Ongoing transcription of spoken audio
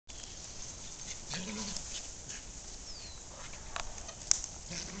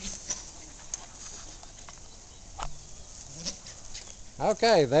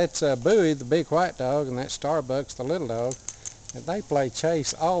Okay, that's Bowie, the big white dog, and that's Starbucks, the little dog. And they play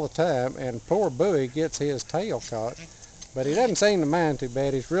chase all the time, and poor Bowie gets his tail caught. But he doesn't seem to mind too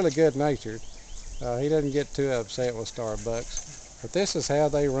bad. He's really good-natured. He doesn't get too upset with Starbucks. But this is how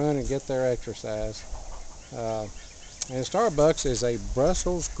they run and get their exercise. And Starbucks is a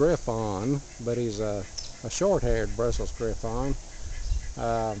Brussels Griffon, but he's a short-haired Brussels Griffon.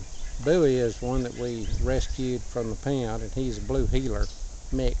 Bowie is one that we rescued from the pound, and he's a blue heeler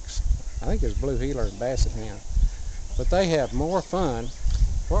mix. I think it's blue heeler and basset hound. But they have more fun.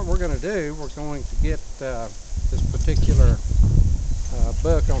 What we're going to do, we're going to get this particular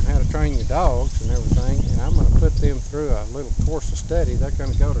book on how to train your dogs and everything, and I'm going to put them through a little course of study. They're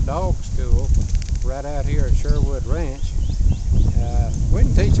going to go to dog school right out here at Sherwood Ranch. We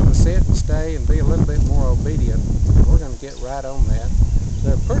can teach them to sit and stay and be a little bit more obedient. We're going to get right on that.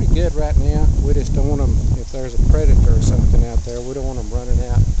 They're pretty good right now. We just don't want them, if there's a predator or something out there, we don't want them running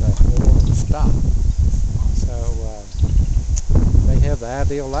out. We want them to stop. So they have the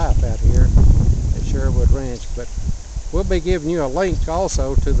ideal life out here at Sherwood Ranch. But we'll be giving you a link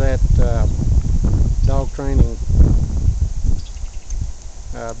also to that dog training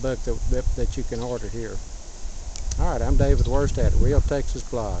book that you can order here. Alright, I'm David Werst at Real Texas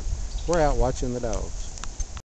Blog. We're out watching the dogs.